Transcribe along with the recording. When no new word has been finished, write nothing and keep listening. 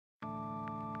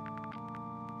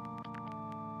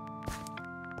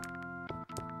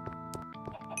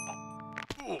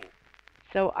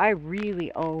So I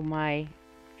really owe my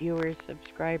viewers,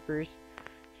 subscribers,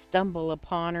 stumble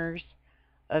uponers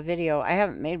a video. I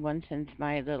haven't made one since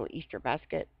my little Easter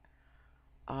basket.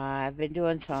 I've been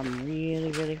doing some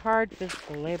really, really hard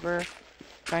physical labor,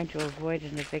 trying to avoid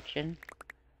an eviction.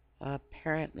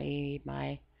 Apparently,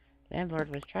 my landlord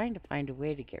was trying to find a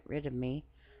way to get rid of me.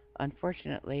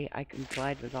 Unfortunately, I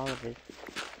complied with all of his,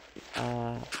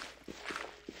 uh,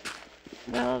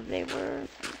 well, they were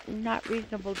not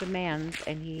reasonable demands,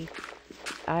 and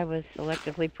I was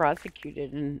selectively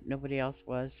prosecuted and nobody else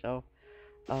was, so,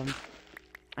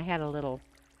 I had a little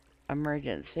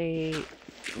emergency.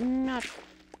 Not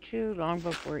too long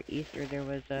before Easter, there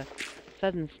was a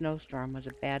sudden snowstorm with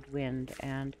a bad wind,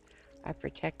 and I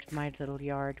protect my little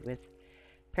yard with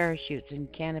parachutes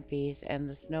and canopies, and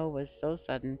the snow was so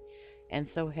sudden and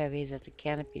so heavy that the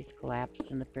canopies collapsed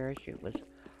and the parachute was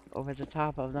over the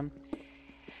top of them.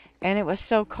 And it was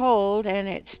so cold and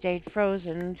it stayed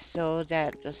frozen so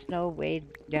that the snow weighed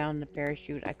down the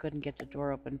parachute. I couldn't get the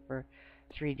door open for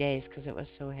 3 days because it was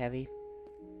so heavy.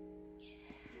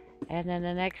 And then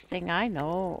the next thing I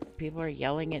know, people are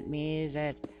yelling at me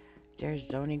that there's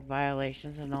zoning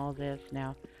violations and all this.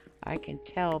 Now, I can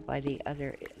tell by this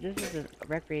is a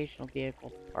recreational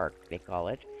vehicle park, they call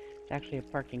it. It's actually a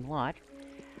parking lot.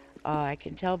 I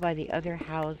can tell by the other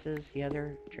houses, the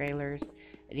other trailers,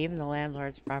 and even the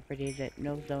landlord's property that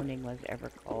no zoning was ever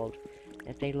called,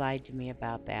 that they lied to me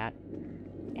about that,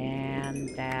 and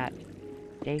that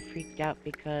they freaked out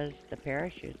because the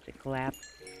parachutes had collapsed.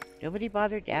 Nobody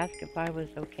bothered to ask if I was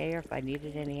okay or if I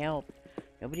needed any help.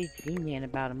 Nobody'd seen me in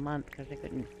about a month because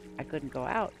I couldn't go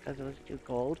out because it was too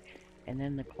cold, and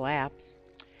then the collapse.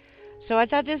 So I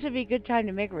thought this would be a good time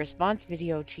to make a response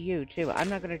video to you too. I'm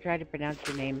not going to try to pronounce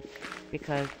your name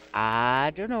because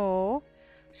I don't know.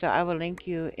 So I will link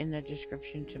you in the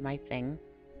description to my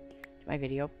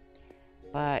video.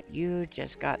 But you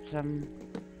just got some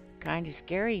kind of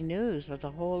scary news with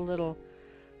a whole little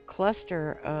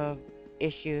cluster of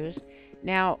issues.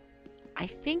 Now, I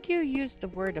think you used the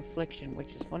word affliction, which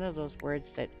is one of those words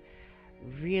that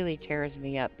really tears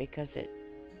me up because it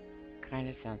kind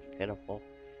of sounds pitiful.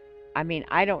 I mean,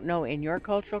 I don't know in your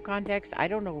cultural context, I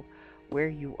don't know where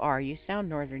you are. You sound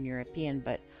Northern European,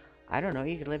 but I don't know.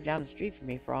 You could live down the street from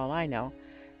me for all I know.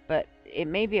 But it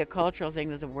may be a cultural thing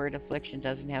that the word affliction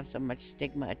doesn't have so much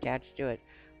stigma attached to it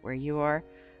where you are.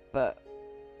 But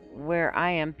where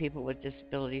I am, people with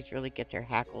disabilities really get their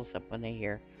hackles up when they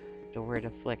hear the word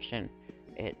affliction.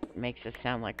 It makes it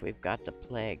sound like we've got the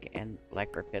plague and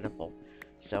like we're pitiful.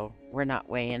 So we're not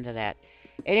way into that.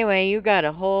 Anyway, you got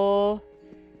a whole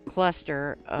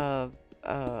cluster of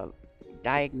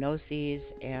diagnoses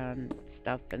and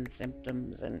stuff and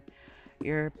symptoms, and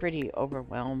you're pretty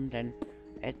overwhelmed, and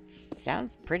it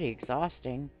sounds pretty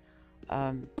exhausting.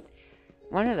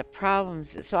 One of the problems,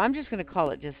 so I'm just going to call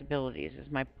it disabilities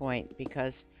is my point,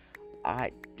 because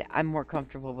I'm more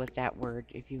comfortable with that word.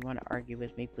 If you want to argue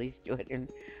with me, please do it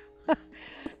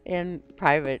in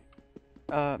private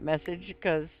message,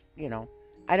 because,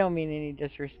 I don't mean any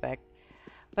disrespect.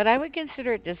 But I would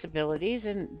consider it disabilities,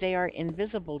 and they are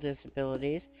invisible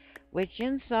disabilities, which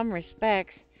in some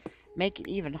respects make it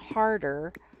even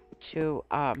harder to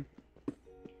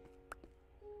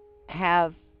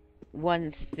have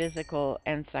one's physical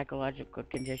and psychological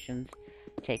conditions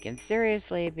taken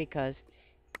seriously, because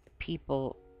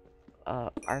people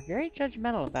are very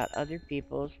judgmental about other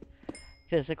people's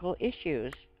physical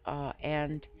issues.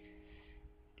 And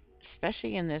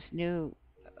especially in this new,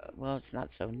 well, it's not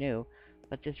so new,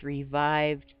 but this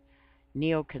revived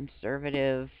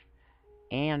neoconservative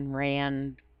Ayn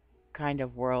Rand kind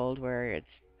of world where it's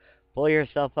pull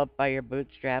yourself up by your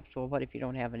bootstraps. Well, what if you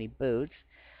don't have any boots?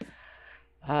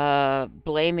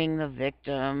 Blaming the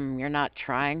victim. You're not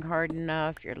trying hard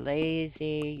enough. You're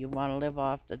lazy. You want to live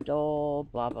off the dole.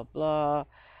 Blah, blah, blah.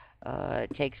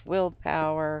 It takes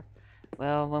willpower.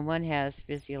 Well, when one has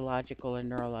physiological and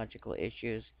neurological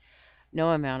issues,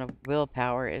 no amount of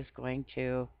willpower is going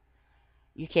to.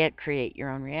 You can't create your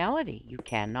own reality. You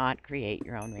cannot create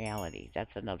your own reality.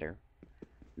 That's another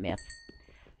myth.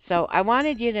 So I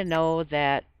wanted you to know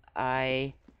that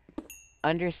I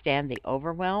understand the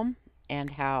overwhelm and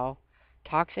how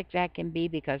toxic that can be,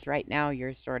 because right now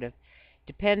you're sort of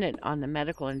dependent on the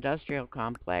medical industrial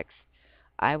complex.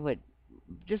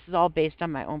 This is all based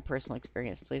on my own personal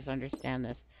experience. Please understand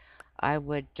this. I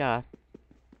would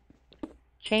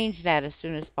change that as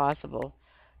soon as possible.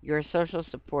 Your social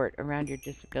support around your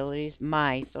disabilities,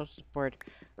 my social support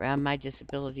around my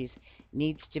disabilities,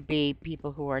 needs to be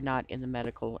people who are not in the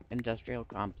medical industrial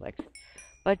complex,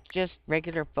 but just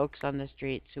regular folks on the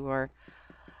streets who are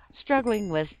struggling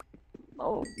with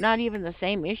not even the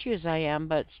same issues I am,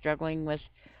 but struggling with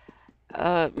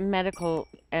medical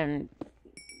and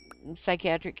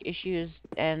psychiatric issues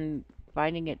and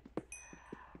finding it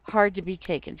hard to be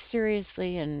taken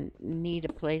seriously and need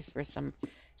a place for some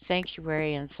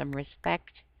sanctuary and some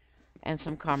respect and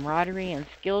some camaraderie and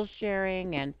skill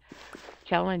sharing and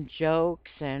telling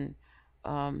jokes and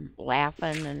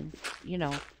laughing and you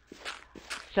know.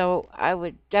 So I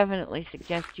would definitely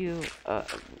suggest you,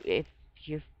 if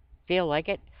you feel like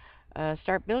it,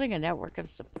 start building a network of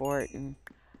support and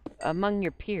among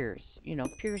your peers. You know,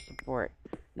 peer support,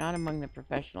 not among the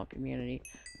professional community,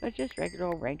 but just regular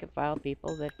old rank and file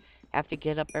people that have to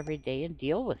get up every day and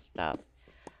deal with stuff.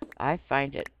 I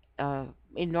find it uh,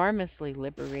 enormously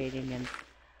liberating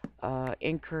and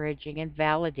encouraging and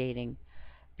validating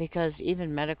because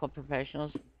even medical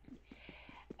professionals,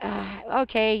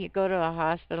 okay, you go to a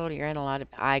hospital, you're in a lot of,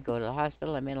 I go to the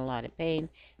hospital, I'm in a lot of pain.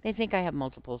 They think I have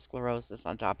multiple sclerosis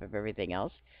on top of everything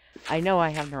else. I know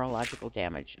I have neurological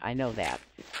damage. I know that.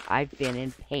 I've been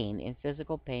in pain, in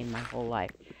physical pain my whole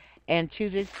life. And to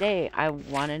this day, I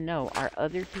want to know, are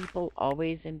other people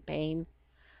always in pain?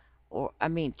 Or, I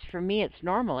mean, for me, it's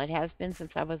normal. It has been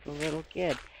since I was a little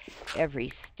kid.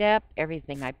 Every step,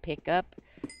 everything I pick up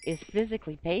is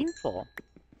physically painful.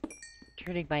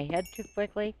 Turning my head too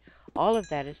quickly, all of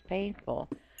that is painful.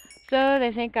 So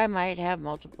they think I might have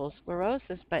multiple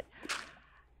sclerosis, but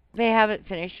they haven't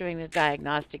finished doing the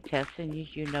diagnostic tests, and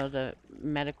as you know, the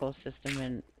medical system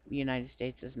in the United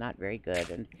States is not very good,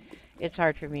 and it's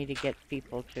hard for me to get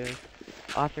people to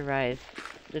authorize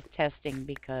the testing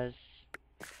because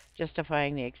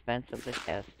justifying the expense of the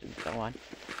test and so on.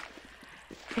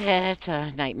 Yeah, it's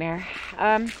a nightmare.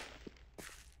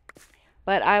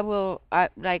 But I will,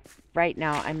 like right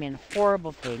now, I'm in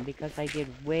horrible pain because I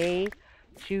did way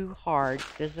too hard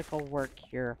physical work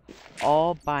here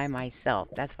all by myself.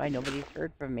 That's why nobody's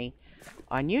heard from me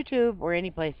on YouTube or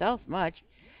anyplace else much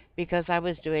because I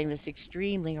was doing this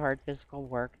extremely hard physical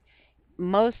work,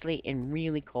 mostly in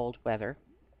really cold weather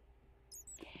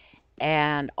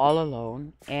and all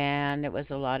alone. And it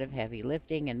was a lot of heavy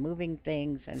lifting and moving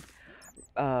things and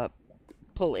uh,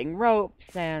 pulling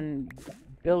ropes and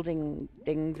building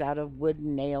things out of wood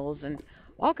and nails and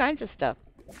all kinds of stuff.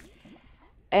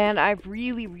 And I've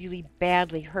really, really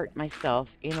badly hurt myself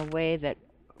in a way that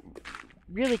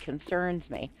really concerns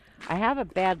me. I have a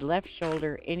bad left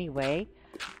shoulder anyway.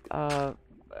 Uh,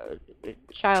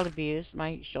 Child abuse.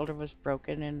 My shoulder was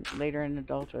broken and later in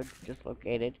adulthood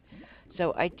dislocated.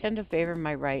 So I tend to favor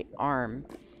my right arm.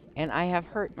 And I have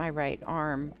hurt my right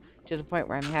arm to the point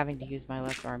where I'm having to use my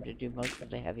left arm to do most of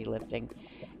the heavy lifting.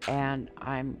 And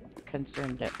I'm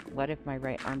concerned that what if my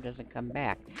right arm doesn't come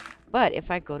back? But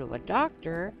if I go to a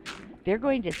doctor, they're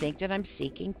going to think that I'm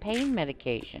seeking pain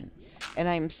medication. And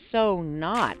I'm so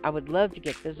not. I would love to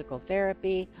get physical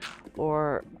therapy,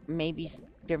 or maybe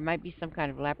there might be some kind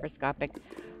of laparoscopic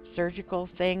surgical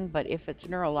thing, but if it's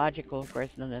neurological, of course,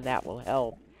 none of that will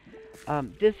help.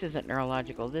 This isn't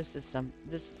neurological. This is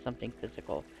something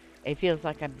physical. It feels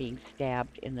like I'm being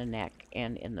stabbed in the neck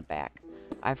and in the back.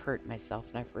 I've hurt myself,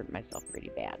 and I've hurt myself pretty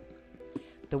bad.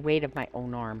 The weight of my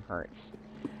own arm hurts.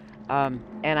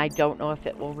 And I don't know if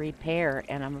it will repair,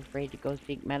 and I'm afraid to go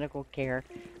seek medical care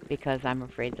because I'm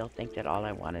afraid they'll think that all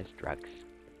I want is drugs.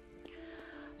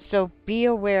 So be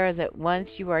aware that once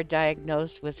you are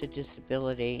diagnosed with a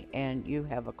disability and you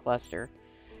have a cluster,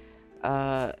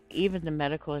 even the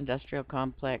medical industrial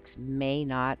complex may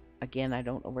not, again, I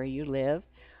don't know where you live.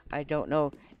 I don't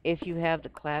know if you have the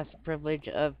class privilege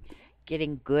of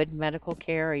getting good medical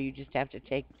care or you just have to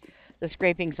take the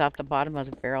scrapings off the bottom of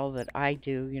the barrel that I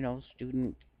do, you know,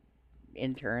 student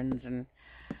interns and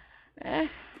eh,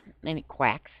 any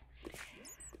quacks.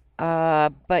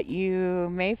 But you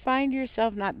may find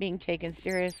yourself not being taken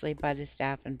seriously by the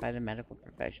staff and by the medical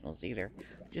professionals either,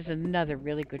 which is another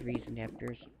really good reason to have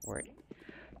peer support.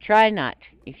 Try not,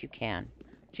 if you can,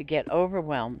 to get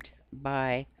overwhelmed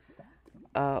by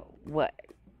what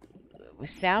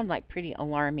sound like pretty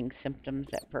alarming symptoms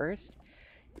at first.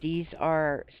 These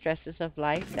are stresses of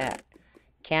life that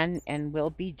can and will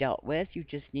be dealt with. You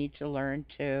just need to learn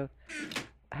to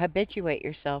habituate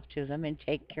yourself to them and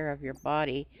take care of your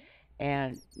body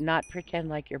and not pretend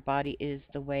like your body is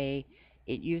the way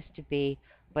it used to be,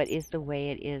 but is the way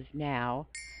it is now.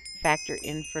 Factor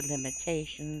in for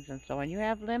limitations and so on. You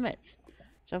have limits.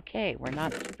 It's okay. We're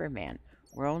not Superman.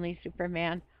 We're only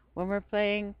Superman when we're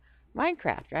playing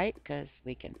Minecraft, right? Because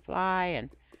we can fly and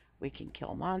we can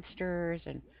kill monsters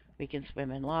and we can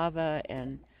swim in lava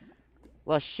and,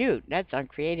 well, shoot, that's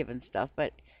uncreative and stuff.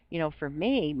 But, you know, for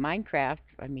me, Minecraft,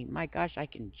 I mean, my gosh, I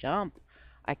can jump.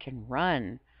 I can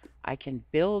run. I can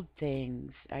build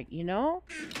things,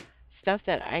 stuff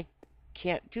that I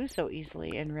can't do so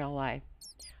easily in real life.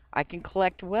 I can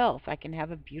collect wealth. I can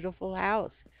have a beautiful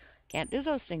house. Can't do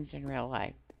those things in real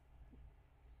life.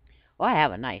 Well, I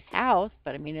have a nice house,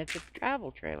 but I mean, it's a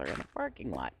travel trailer in a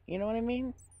parking lot. You know what I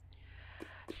mean?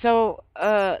 So,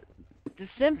 the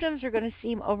symptoms are going to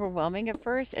seem overwhelming at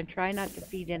first, and try not to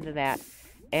feed into that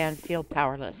and feel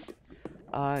powerless.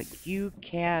 You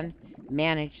can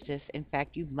manage this. In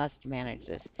fact, you must manage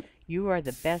this. You are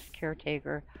the best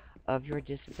caretaker of your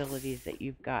disabilities that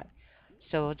you've got.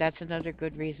 So that's another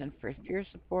good reason for peer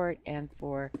support and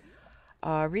for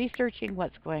researching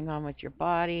what's going on with your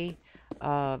body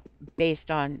uh, based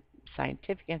on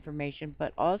scientific information,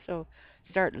 but also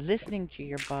start listening to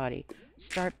your body.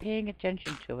 Start paying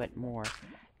attention to it more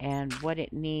and what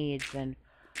it needs. And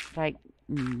like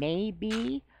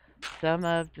maybe some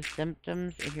of the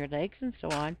symptoms in your legs and so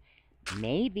on,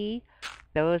 maybe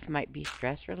those might be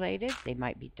stress related, they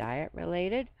might be diet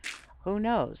related. Who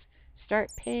knows?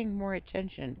 Start paying more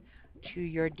attention to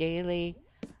your daily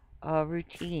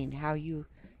routine, how you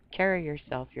carry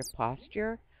yourself, your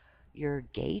posture, your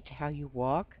gait, how you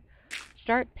walk.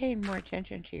 Start paying more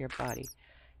attention to your body.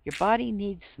 Your body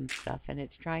needs some stuff, and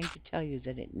it's trying to tell you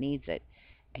that it needs it.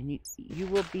 And you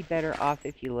will be better off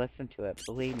if you listen to it,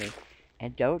 believe me.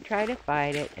 And don't try to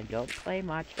fight it, and don't play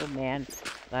macho man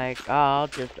like, oh, I'll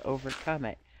just overcome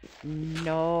it.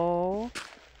 No,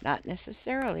 not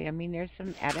necessarily. I mean, there's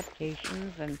some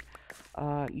adaptations, and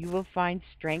you will find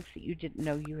strengths that you didn't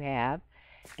know you have,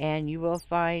 and you will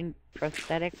find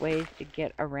prosthetic ways to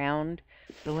get around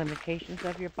the limitations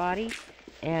of your body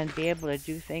and be able to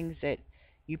do things that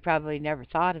you probably never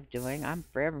thought of doing. I'm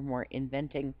forevermore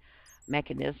inventing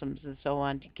mechanisms and so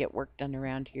on to get work done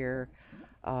around here.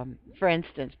 For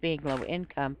instance, being low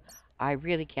income, I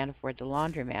really can't afford the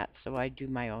laundromat, so I do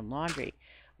my own laundry.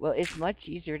 Well, it's much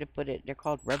easier to put it, they're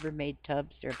called Rubbermaid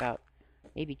tubs. They're about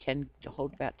maybe 10, to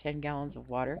hold about 10 gallons of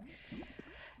water.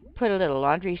 Put a little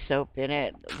laundry soap in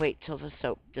it, wait till the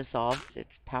soap dissolves.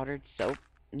 It's powdered soap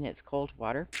and it's cold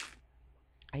water.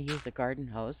 I use a garden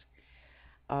hose.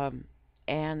 Um,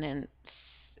 and then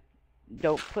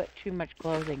don't put too much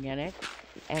clothing in it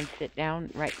and sit down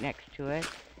right next to it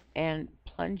and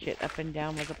plunge it up and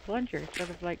down with a plunger, sort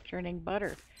of like churning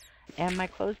butter. And my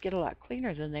clothes get a lot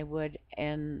cleaner than they would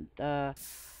in the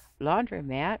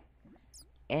laundromat.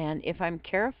 And if I'm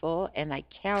careful and I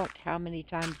count how many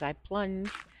times I plunge,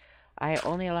 I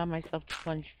only allow myself to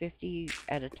plunge 50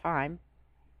 at a time.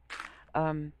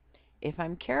 Um, if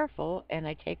I'm careful and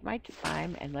I take my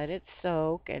time and let it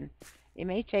soak, and it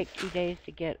may take 2 days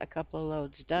to get a couple of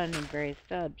loads done in various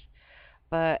tubs,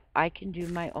 but I can do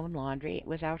my own laundry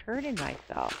without hurting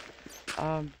myself.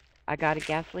 I got a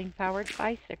gasoline powered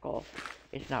bicycle.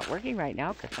 It's not working right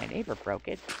now because my neighbor broke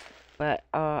it, but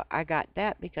I got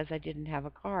that because I didn't have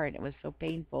a car and it was so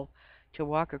painful to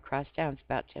walk across town. It's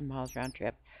about 10 miles round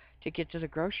trip to get to the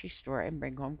grocery store and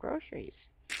bring home groceries.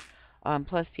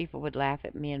 Plus, people would laugh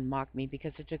at me and mock me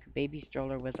because I took a baby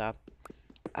stroller with a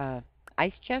uh,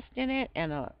 ice chest in it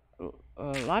and a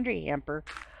laundry hamper.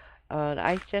 The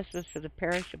ice chest was for the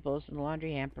perishables, and the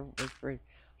laundry hamper was for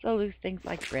the loose things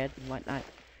like bread and whatnot.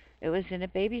 It was in a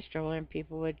baby stroller, and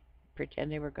people would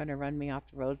pretend they were going to run me off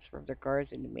the roads from their cars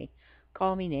into me,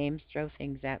 call me names, throw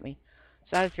things at me.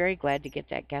 So I was very glad to get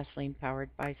that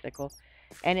gasoline-powered bicycle,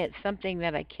 and it's something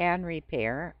that I can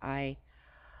repair. I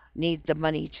need the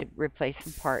money to replace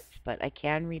some parts, but I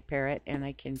can repair it and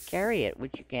I can carry it,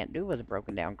 which you can't do with a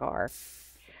broken down car.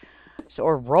 So,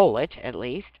 or roll it at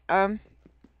least.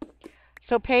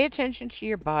 So pay attention to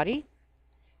your body.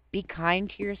 Be kind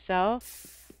to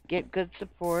yourself. Get good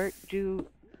support. Do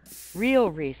real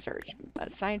research,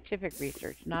 scientific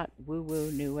research, not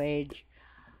woo-woo, new age,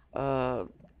 uh,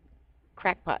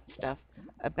 crackpot stuff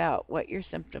about what your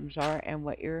symptoms are and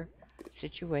what your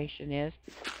situation is.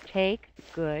 Take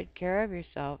good care of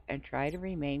yourself and try to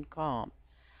remain calm.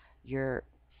 You're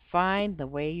fine the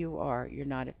way you are. You're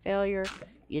not a failure.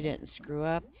 You didn't screw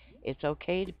up. It's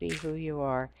okay to be who you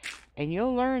are. And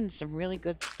you'll learn some really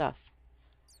good stuff.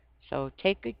 So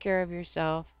take good care of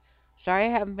yourself. Sorry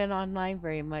I haven't been online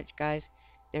very much, guys.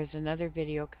 There's another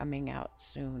video coming out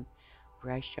soon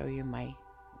where I show you my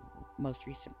most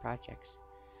recent projects.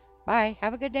 Bye.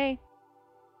 Have a good day.